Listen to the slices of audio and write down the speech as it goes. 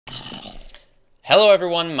Hello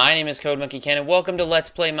everyone, my name is CodeMonkeyKen and welcome to Let's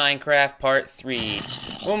Play Minecraft Part 3.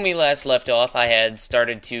 When we last left off, I had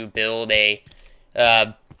started to build a,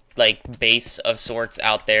 base of sorts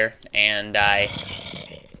out there, and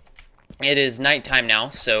it is nighttime now,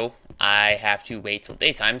 so I have to wait till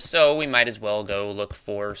daytime, so we might as well go look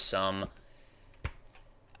for some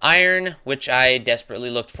iron, which I desperately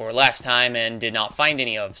looked for last time and did not find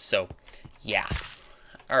any of, so, yeah.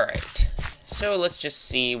 Alright. So let's just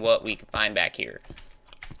see what we can find back here.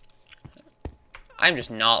 I'm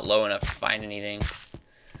just not low enough to find anything.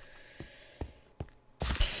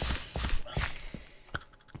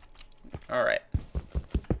 Alright.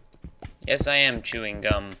 Yes, I am chewing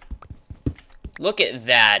gum. Look at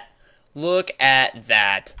that. Look at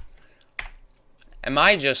that. Am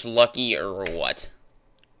I just lucky or what?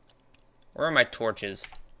 Where are my torches?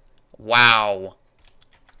 Wow.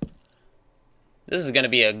 This is going to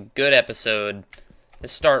be a good episode.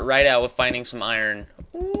 Let's start right out with finding some iron.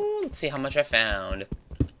 Ooh, let's see how much I found.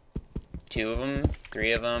 2 of them,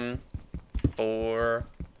 3 of them, 4,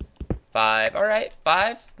 5. Alright,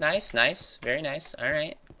 5. Nice, nice. Very nice.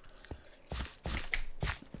 Alright.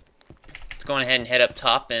 Let's go ahead and head up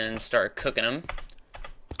top and start cooking them.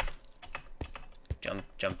 Jump,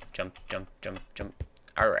 jump, jump, jump, jump, jump.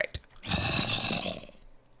 Alright.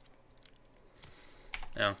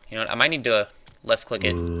 Now, you know what? I might need to left click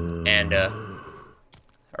it and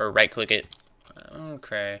or right click it.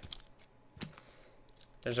 Okay,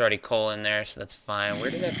 there's already coal in there, so that's fine. Where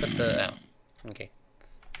did I put the okay,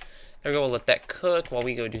 there we go. We'll let that cook while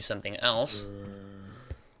we go do something else.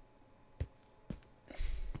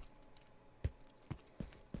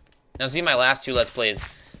 Now see, my last 2 let's plays,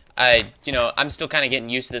 I'm still kind of getting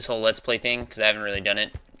used to this whole let's play thing because I haven't really done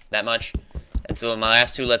it that much. And so in my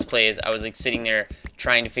last 2 let's plays, I was like sitting there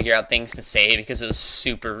trying to figure out things to say because it was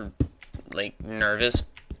super like nervous.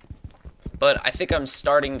 But I think I'm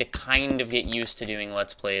starting to kind of get used to doing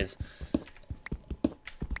let's plays.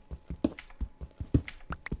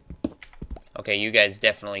 Okay, you guys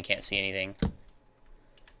definitely can't see anything.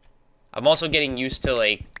 I'm also getting used to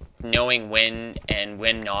like knowing when and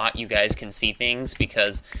when not you guys can see things,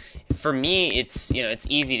 because for me it's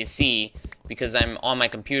easy to see because I'm on my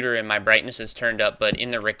computer and my brightness is turned up, but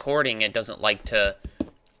in the recording it doesn't like to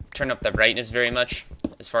turn up the brightness very much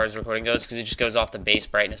as far as recording goes, because it just goes off the base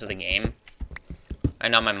brightness of the game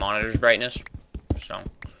and not my monitor's brightness. So,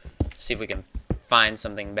 see if we can find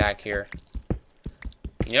something back here.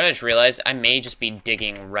 You know what I just realized? I may just be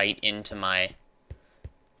digging right into my...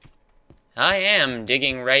 I am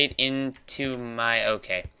digging right into my...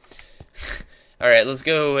 Okay. Alright, let's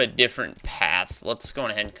go a different path. Let's go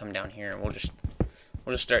ahead and come down here, and we'll just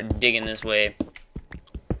start digging this way.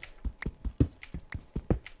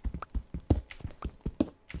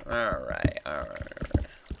 Alright, alright.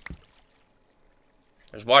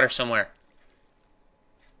 There's water somewhere.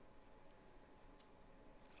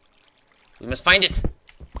 We must find it.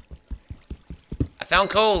 I found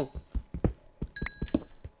coal.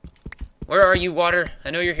 Where are you, water?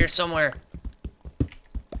 I know you're here somewhere.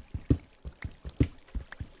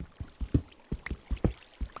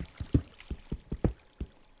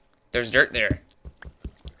 There's dirt there.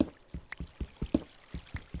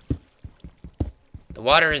 The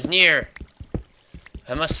water is near.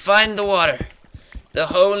 I must find the water. The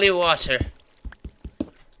holy water.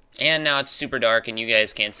 And now it's super dark and you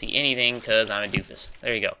guys can't see anything because I'm a doofus.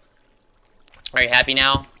 There you go. Are you happy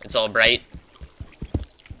now? It's all bright.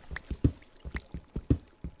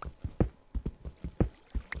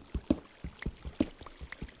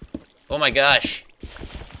 Oh my gosh.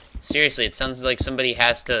 Seriously, it sounds like somebody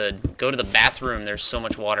has to go to the bathroom. There's so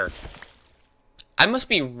much water. I must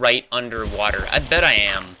be right underwater. I bet I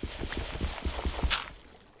am.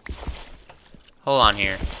 Hold on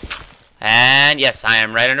here. And yes, I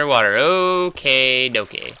am right underwater. Okay,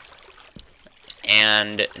 dokie.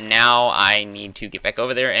 And now I need to get back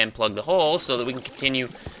over there and plug the hole so that we can continue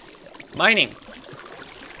mining.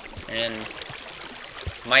 And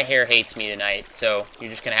my hair hates me tonight, so you're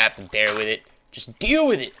just gonna have to bear with it. Just deal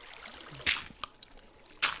with it.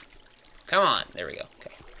 Come on. There we go.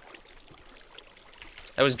 Okay.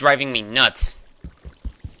 That was driving me nuts.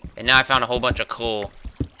 And now I found a whole bunch of coal.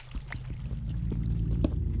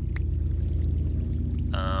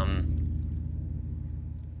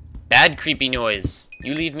 Bad creepy noise.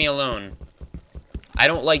 You leave me alone. I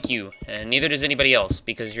don't like you, and neither does anybody else,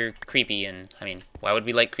 because you're creepy, and, I mean, why would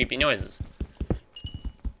we like creepy noises?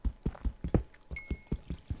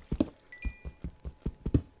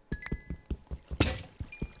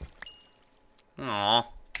 Aww.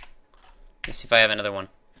 Let's see if I have another one.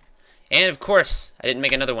 And of course, I didn't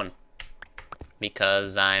make another one.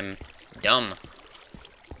 Because I'm dumb.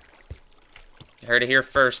 You heard it here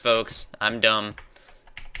first, folks. I'm dumb.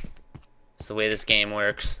 It's the way this game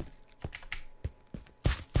works.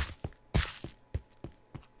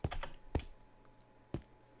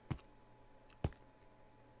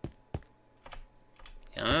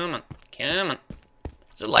 Come on. Come on.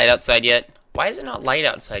 Is it light outside yet? Why is it not light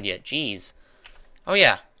outside yet? Jeez. Oh,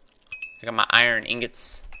 yeah. I got my iron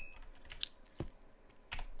ingots.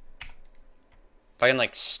 If I can,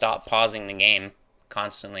 like, stop pausing the game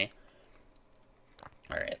constantly.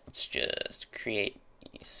 Alright, let's just create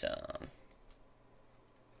some...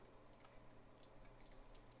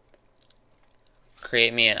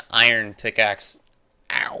 Create me an iron pickaxe.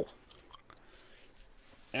 Ow.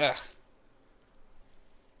 Ugh.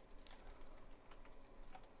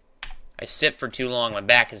 I sit for too long. My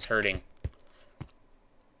back is hurting.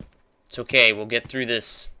 It's okay. We'll get through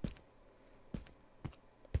this.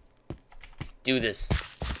 Do this.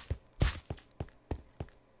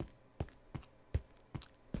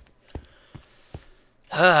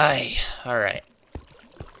 Hi. All right.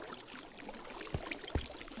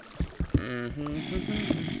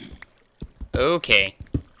 Okay.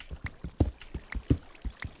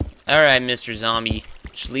 All right, Mr. Zombie.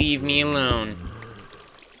 Just leave me alone.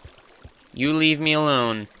 You leave me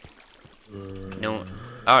alone. No.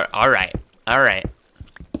 Alright. Alright.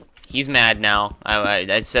 He's mad now.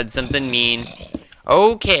 I said something mean.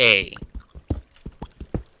 Okay.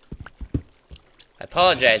 I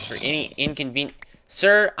apologize for any inconvenience.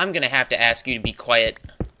 Sir, I'm gonna have to ask you to be quiet.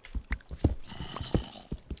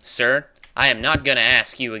 Sir, I am not gonna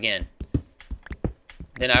ask you again.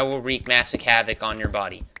 Then I will wreak massive havoc on your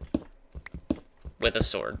body. With a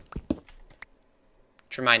sword.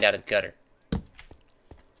 Get your mind out of the gutter.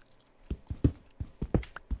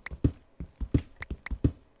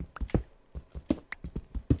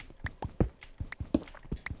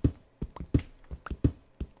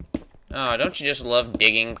 Oh, don't you just love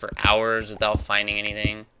digging for hours without finding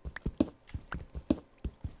anything?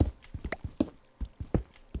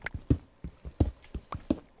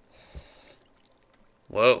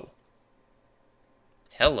 Whoa.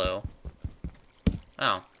 Hello.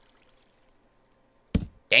 Oh.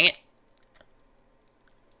 Dang it.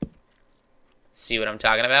 See what I'm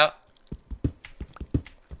talking about?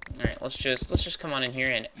 Alright, let's just come on in here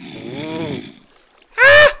and... Ooh.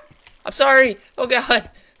 Ah! I'm sorry! Oh god!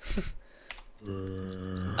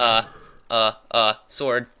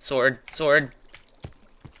 Sword.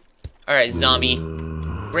 Alright, zombie.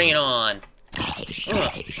 Bring it on.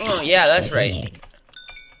 Yeah, that's right.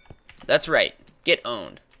 That's right. Get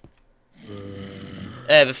owned.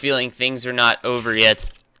 I have a feeling things are not over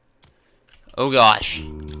yet. Oh gosh.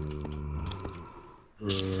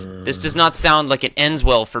 This does not sound like it ends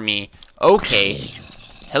well for me. Okay.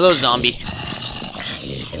 Hello, zombie.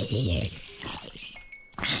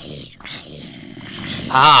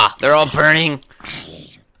 Ah, they're all burning.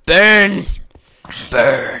 Burn!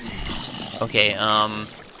 Burn. Okay,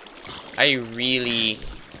 I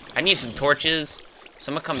need some torches.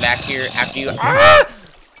 So I'm gonna come back here after you. Ah!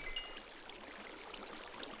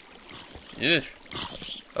 Ugh.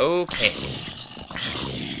 Okay.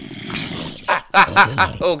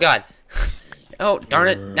 Oh god. Oh, darn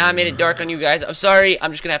it. Now I made it dark on you guys. I'm sorry.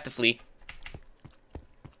 I'm just gonna have to flee.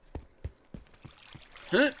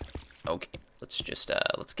 Huh? Okay.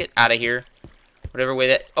 Let's get out of here. Whatever way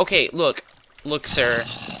that... Okay, look. Look, sir.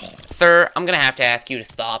 Sir, I'm gonna have to ask you to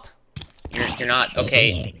stop. You're not...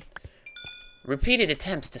 Okay. Repeated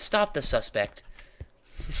attempts to stop the suspect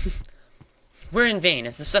were in vain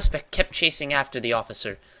as the suspect kept chasing after the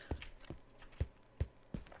officer.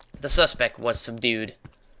 The suspect was subdued.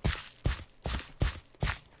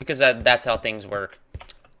 Because that's how things work.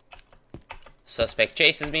 Suspect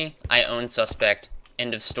chases me. I own suspect.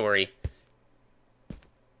 End of story.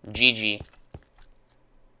 GG.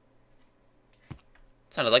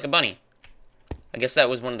 Sounded like a bunny. I guess that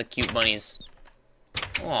was one of the cute bunnies.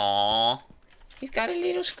 Aww. He's got a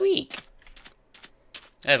little squeak.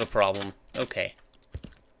 I have a problem. Okay.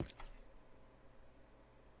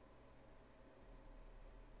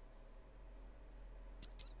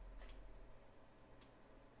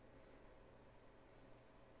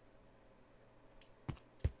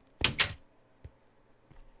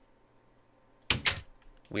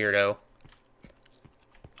 Weirdo.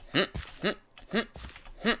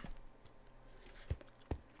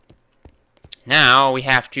 Now we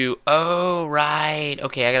have to... Oh, right.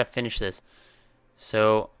 Okay, I gotta finish this.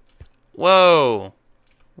 So... Whoa.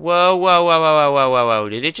 Whoa.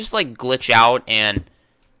 Did it just, like, glitch out and...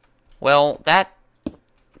 Well, that...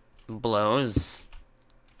 blows.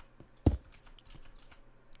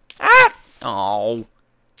 Ah! Oh.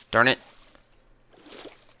 Darn it.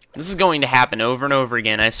 This is going to happen over and over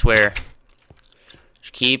again, I swear.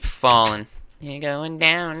 Just keep falling. You're going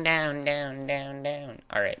down, down, down, down, down.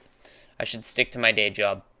 Alright. I should stick to my day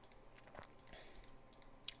job.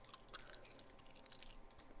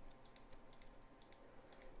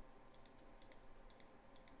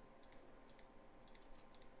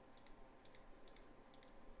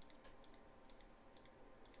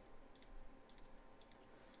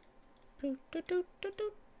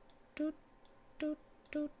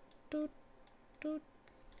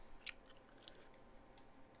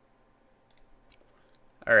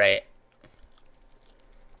 Alright.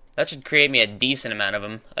 That should create me a decent amount of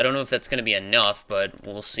them. I don't know if that's going to be enough, but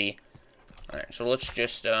we'll see. Alright, so let's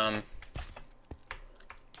just,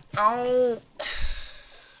 Oh!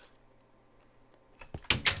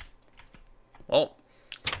 Well,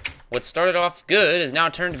 what started off good is now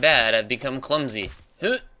turned bad. I've become clumsy.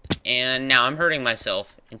 And now I'm hurting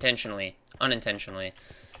myself. Intentionally. Unintentionally.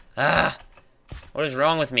 Ah! What is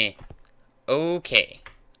wrong with me? Okay.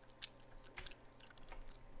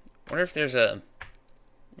 Wonder if there's a...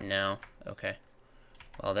 No. Okay.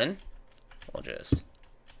 Well then, we'll just...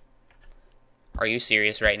 Are you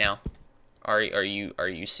serious right now? Are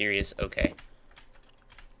you serious? Okay.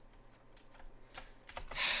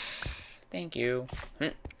 Thank you.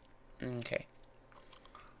 Okay.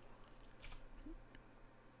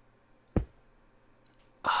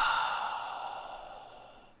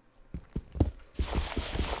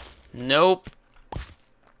 Nope.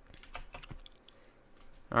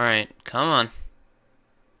 Alright, come on.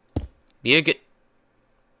 Be a good...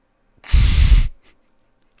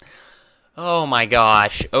 Oh my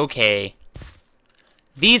gosh, okay.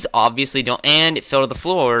 These obviously don't... And it fell to the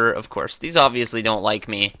floor, of course. These obviously don't like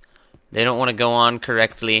me. They don't want to go on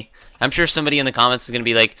correctly. I'm sure somebody in the comments is going to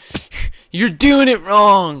be like, you're doing it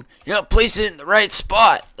wrong! You're not placing it in the right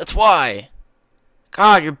spot! That's why!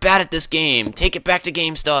 God, you're bad at this game. Take it back to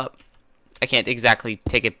GameStop. I can't exactly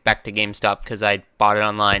take it back to GameStop because I bought it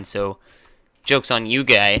online, so joke's on you,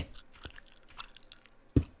 guy.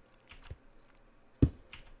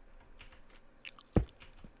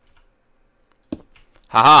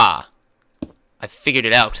 Haha! I figured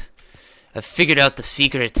it out. I figured out the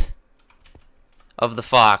secret of the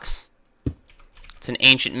fox. It's an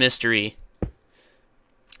ancient mystery.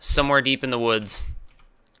 Somewhere deep in the woods.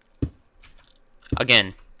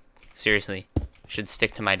 Again, seriously, I should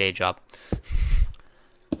stick to my day job.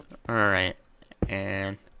 Alright,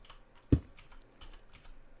 and...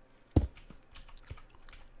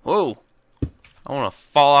 Whoa! I want to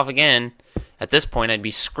fall off again. At this point, I'd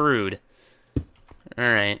be screwed.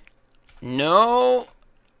 Alright. No!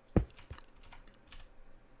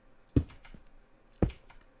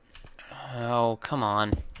 Oh, come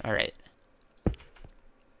on. Alright.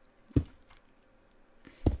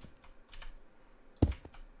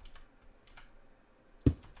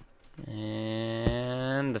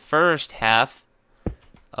 And the first half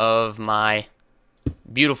of my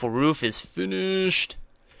beautiful roof is finished.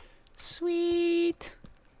 Sweet.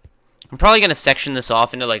 I'm probably going to section this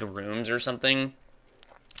off into like rooms or something.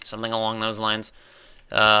 Something along those lines.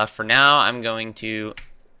 For now, I'm going to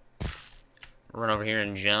run over here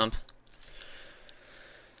and jump.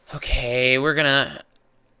 Okay, we're gonna...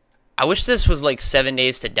 I wish this was like 7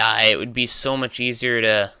 days to die. It would be so much easier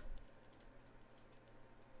to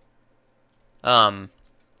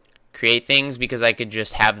create things because I could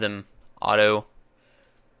just have them auto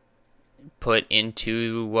put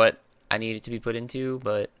into what I need it to be put into,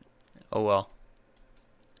 but oh well.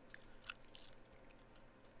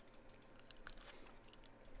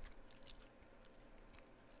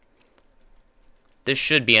 This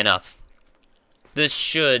should be enough. This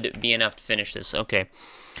should be enough to finish this. Okay.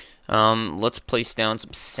 Let's place down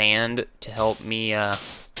some sand to help me,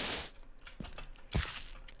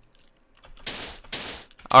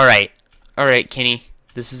 Alright. Alright, Kenny.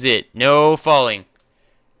 This is it. No falling.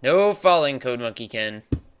 No falling, Code Monkey Ken.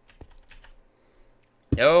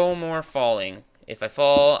 No more falling. If I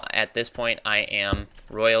fall, at this point, I am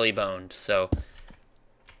royally boned. So,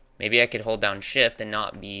 maybe I could hold down shift and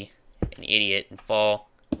not be an idiot and fall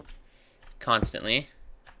constantly.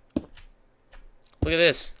 Look at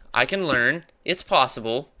this. I can learn. It's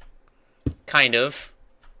possible. Kind of.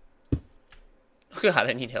 Oh god,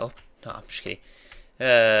 I need help. No, I'm just kidding.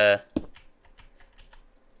 Alright.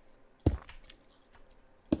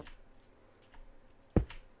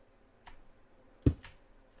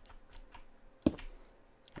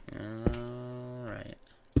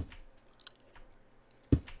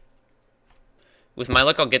 With my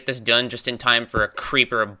luck, I'll get this done just in time for a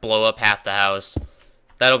creeper to blow up half the house.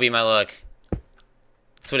 That'll be my luck.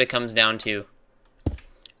 That's what it comes down to.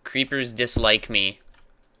 Creepers dislike me.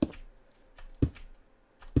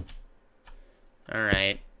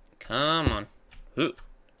 Alright. Come on. Ooh.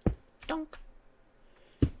 Dunk.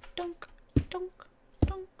 Dunk. Dunk.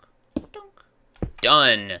 Dunk. Dunk.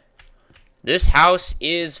 Done. This house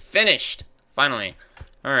is finished. Finally.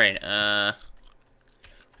 Alright, let's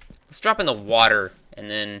drop in the water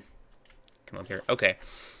and then come up here. Okay.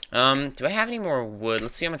 Do I have any more wood?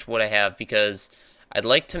 Let's see how much wood I have, because I'd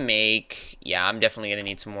like to make... Yeah, I'm definitely going to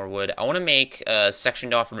need some more wood. I want to make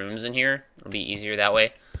sectioned off rooms in here. It'll be easier that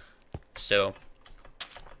way. So,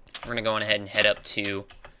 we're going to go on ahead and head up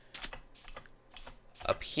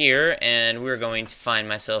here, and we're going to find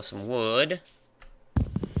myself some wood.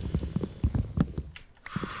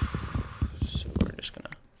 So, we're just going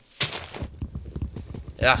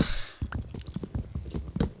to... Ugh.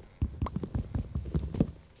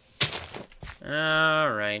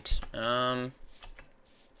 Alright, how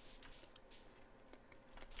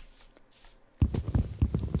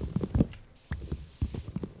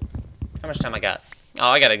much time I got? Oh,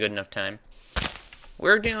 I got a good enough time.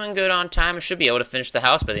 We're doing good on time. I should be able to finish the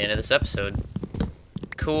house by the end of this episode.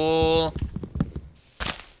 Cool.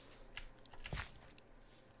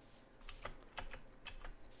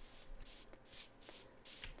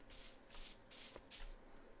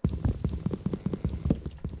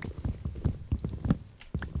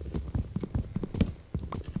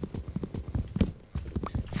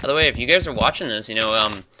 By the way, if you guys are watching this, you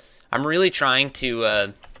know, I'm really trying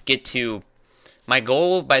to get to... My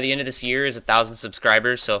goal by the end of this year is 1,000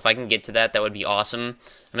 subscribers, so if I can get to that, that would be awesome.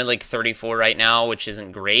 I'm at like 34 right now, which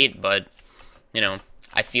isn't great, but, you know,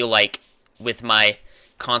 I feel like with my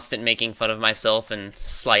constant making fun of myself and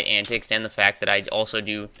slight antics, and the fact that I also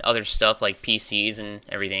do other stuff like PCs and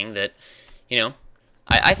everything, that, you know,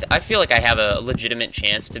 I feel like I have a legitimate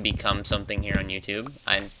chance to become something here on YouTube.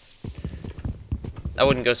 I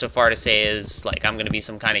wouldn't go so far to say as, like, I'm going to be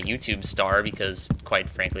some kind of YouTube star, because, quite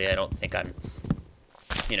frankly, I don't think I'm,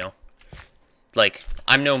 you know, like,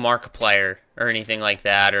 I'm no Markiplier or anything like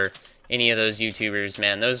that, or any of those YouTubers,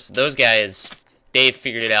 man. Those guys, they've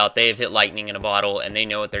figured it out. They've hit lightning in a bottle, and they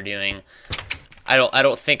know what they're doing. I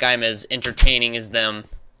don't think I'm as entertaining as them,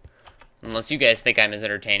 unless you guys think I'm as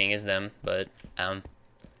entertaining as them, but, I'm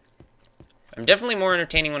definitely more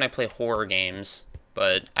entertaining when I play horror games.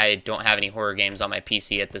 But I don't have any horror games on my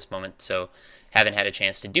PC at this moment, so haven't had a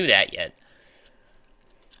chance to do that yet.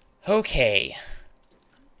 Okay.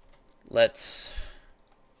 Let's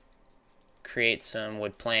create some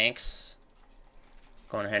wood planks.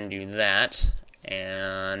 Go ahead and do that.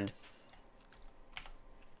 And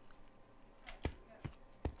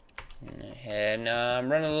I'm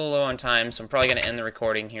running a little low on time, so I'm probably going to end the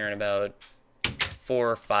recording here in about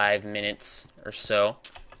 4 or 5 minutes or so.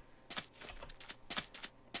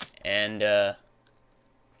 And,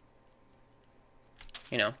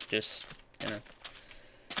 you know, just,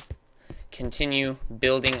 continue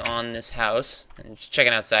building on this house. And just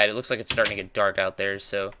checking outside. It looks like it's starting to get dark out there,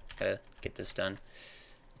 so gotta get this done.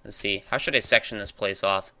 Let's see. How should I section this place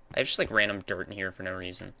off? I have just, like, random dirt in here for no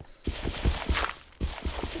reason.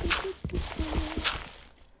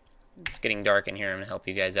 It's getting dark in here. I'm gonna help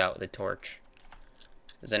you guys out with a torch.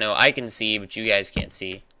 Because I know I can see, but you guys can't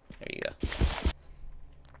see. There you go.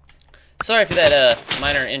 Sorry for that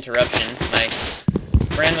minor interruption. My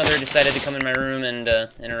grandmother decided to come in my room and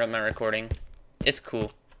interrupt my recording. It's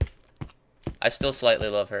cool. I still slightly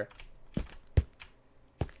love her.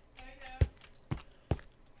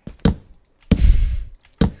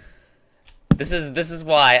 This is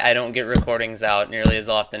why I don't get recordings out nearly as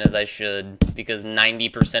often as I should, because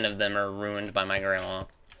 90% of them are ruined by my grandma.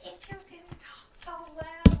 If you didn't talk so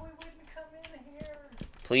loud, we wouldn't come in here.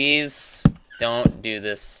 Please don't do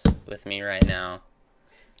this with me right now.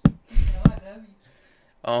 No, I love you.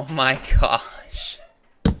 Oh my gosh.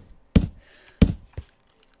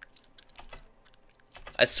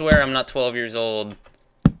 I swear I'm not 12 years old.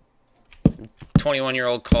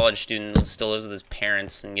 21-year-old college student who still lives with his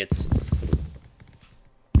parents and gets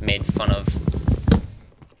made fun of.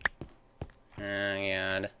 Oh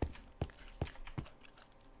god.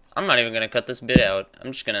 I'm not even gonna cut this bit out.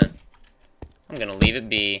 I'm gonna leave it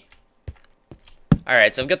be.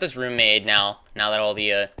 Alright, so I've got this room made now that all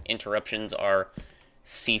the interruptions are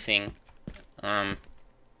ceasing. I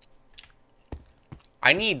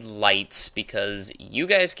need lights because you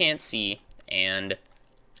guys can't see, and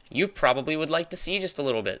you probably would like to see just a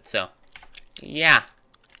little bit, so yeah.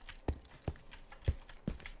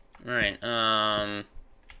 Alright,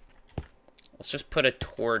 let's just put a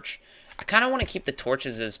torch. I kind of want to keep the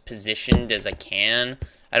torches as positioned as I can.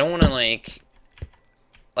 I don't want to,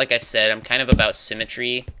 like I said, I'm kind of about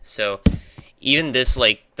symmetry, so even this,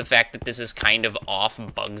 like, the fact that this is kind of off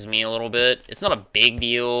bugs me a little bit. It's not a big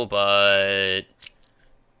deal, but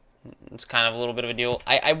it's kind of a little bit of a deal.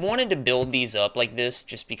 I wanted to build these up like this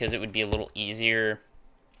just because it would be a little easier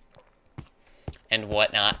and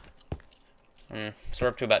whatnot. So we're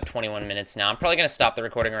up to about 21 minutes now. I'm probably going to stop the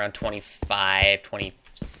recording around 25,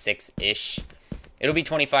 26-ish. It'll be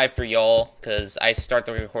 25 for y'all, because I start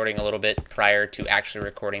the recording a little bit prior to actually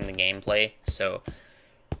recording the gameplay, so...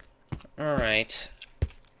 Alright.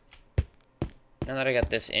 Now that I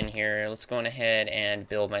got this in here, let's go on ahead and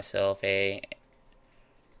build myself a...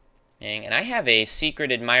 And I have a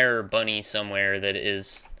secret admirer bunny somewhere that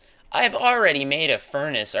is... I've already made a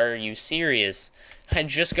furnace, are you serious? I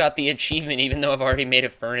just got the achievement even though I've already made a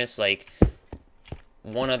furnace, like,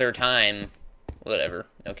 one other time. Whatever.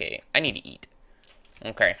 Okay, I need to eat.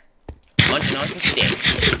 Okay. Munching on some steak.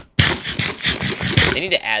 They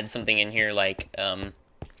need to add something in here like,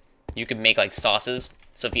 you could make, like, sauces.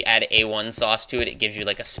 So if you add A1 sauce to it, it gives you,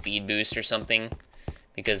 like, a speed boost or something.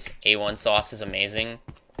 Because A1 sauce is amazing.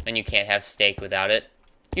 And you can't have steak without it.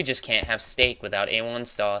 You just can't have steak without A1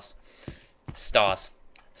 sauce. Sauce.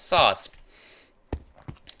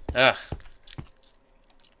 Ugh.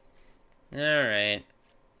 Alright.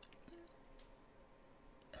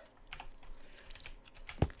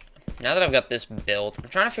 Now that I've got this built, I'm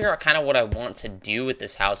trying to figure out kind of what I want to do with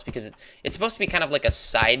this house, because it's supposed to be kind of like a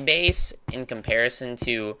side base in comparison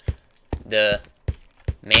to the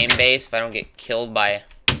main base. If I don't get killed by...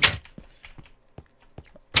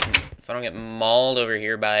 If I don't get mauled over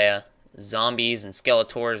here by zombies and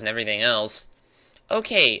Skeletors and everything else.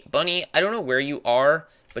 Okay, Bunny, I don't know where you are,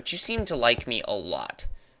 but you seem to like me a lot.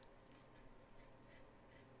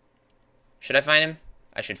 Should I find him?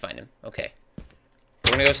 I should find him. Okay.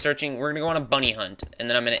 We're gonna go searching. We're gonna go on a bunny hunt, and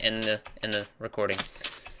then I'm gonna end the recording.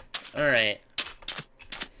 All right.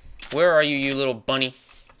 Where are you, you little bunny?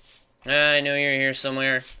 I know you're here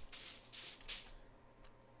somewhere.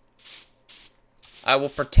 I will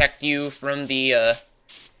protect you from the.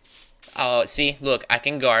 Oh, see, look, I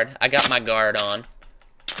can guard. I got my guard on.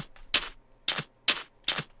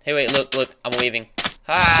 Hey, wait, look, I'm waving.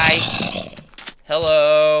 Hi.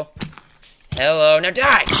 Hello. Hello. Now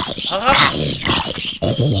die.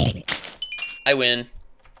 I win.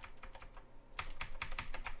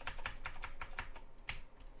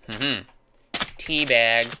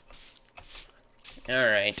 Teabag.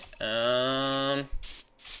 Alright.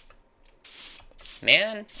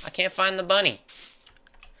 Man, I can't find the bunny.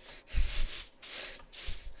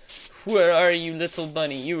 Where are you, little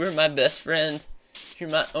bunny? You were my best friend. You're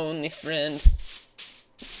my only friend.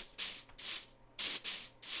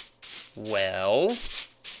 Well,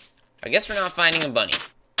 I guess we're not finding a bunny.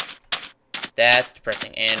 That's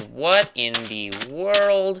depressing. And what in the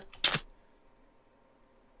world?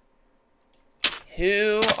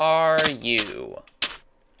 Who are you?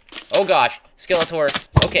 Oh gosh, Skeletor.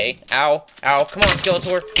 Okay, ow, ow. Come on,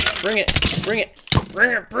 Skeletor. Bring it, bring it,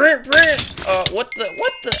 bring it, bring it, bring it. What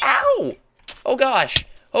the, ow! Oh gosh,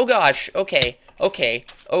 okay, okay,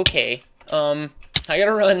 okay. I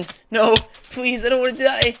gotta run. No, please, I don't want to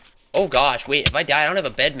die. Oh gosh, wait, if I die, I don't have a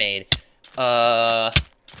bed made.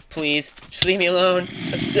 Please, just leave me alone.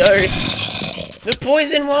 I'm sorry. The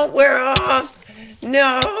poison won't wear off.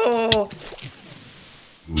 No.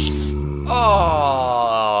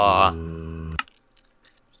 Oh.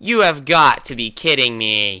 You have got to be kidding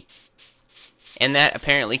me. And that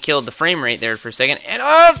apparently killed the frame rate there for a second. And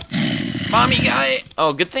mommy guy.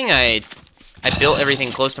 Oh, good thing I built everything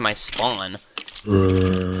close to my spawn.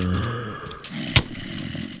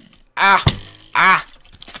 Ah.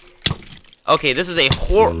 Okay, this is a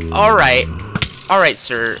Alright. Alright,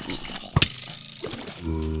 sir.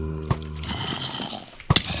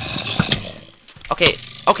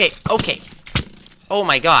 Okay. Oh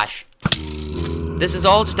my gosh. This is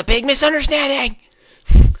all just a big misunderstanding.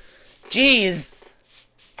 Jeez.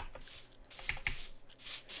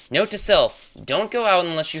 Note to self, don't go out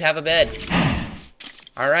unless you have a bed.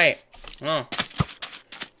 Alright. Well.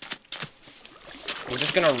 We're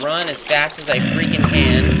just gonna run as fast as I freaking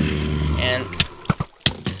can. And...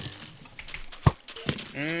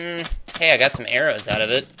 hey, I got some arrows out of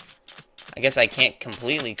it. I guess I can't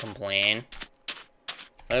completely complain.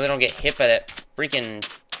 As long as I don't get hit by that freaking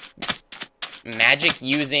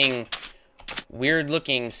magic-using,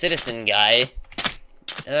 weird-looking citizen guy.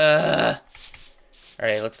 Alright,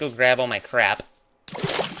 let's go grab all my crap.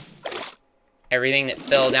 Everything that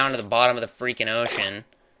fell down to the bottom of the freaking ocean.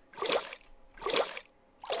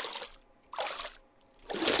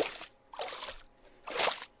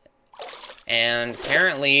 And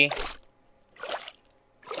apparently,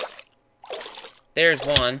 there's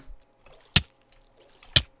one.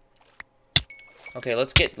 Okay,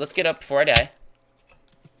 let's get up before I die.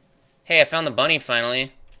 Hey, I found the bunny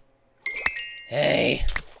finally. Hey.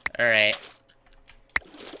 Alright.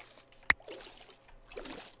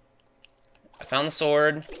 I found the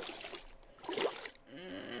sword.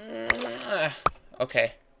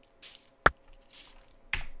 Okay.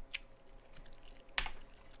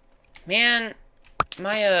 Man,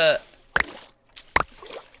 my,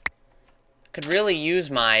 could really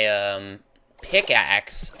use my,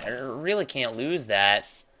 pickaxe. I really can't lose that.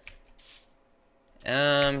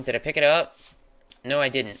 Did I pick it up? No, I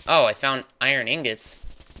didn't. Oh, I found iron ingots.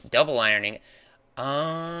 Double iron ingot.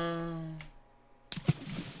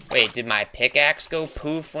 Wait, did my pickaxe go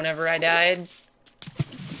poof whenever I died?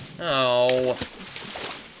 Oh.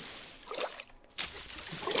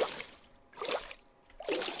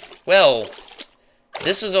 Well,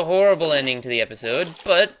 this was a horrible ending to the episode,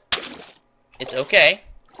 but it's okay.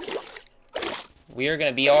 We are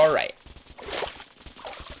gonna be alright.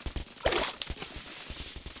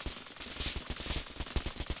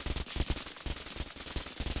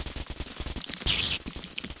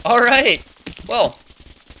 Alright! Well.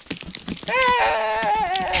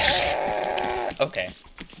 Okay.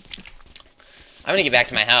 I'm gonna get back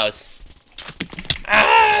to my house.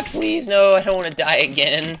 Ah, please, no, I don't want to die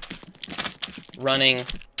again. Running.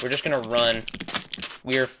 We're just gonna run.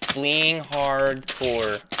 We are fleeing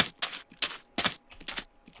hardcore.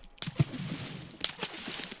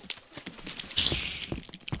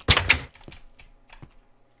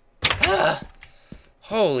 Ah,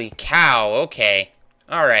 holy cow, okay.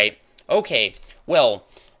 Alright, okay. Well,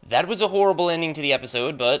 that was a horrible ending to the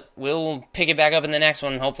episode, but we'll pick it back up in the next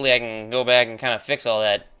one. Hopefully I can go back and kind of fix all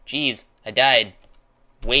that. Jeez, I died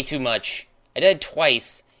way too much. I died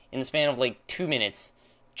twice in the span of like 2 minutes.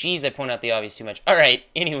 Jeez, I point out the obvious too much. Alright,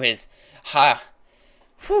 anyways. Ha.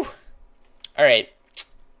 Whew. Alright.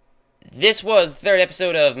 This was the third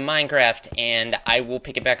episode of Minecraft, and I will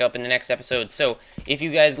pick it back up in the next episode. So, if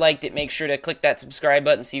you guys liked it, make sure to click that subscribe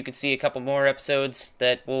button so you can see a couple more episodes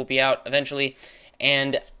that will be out eventually.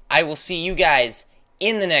 And I will see you guys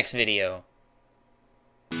in the next video.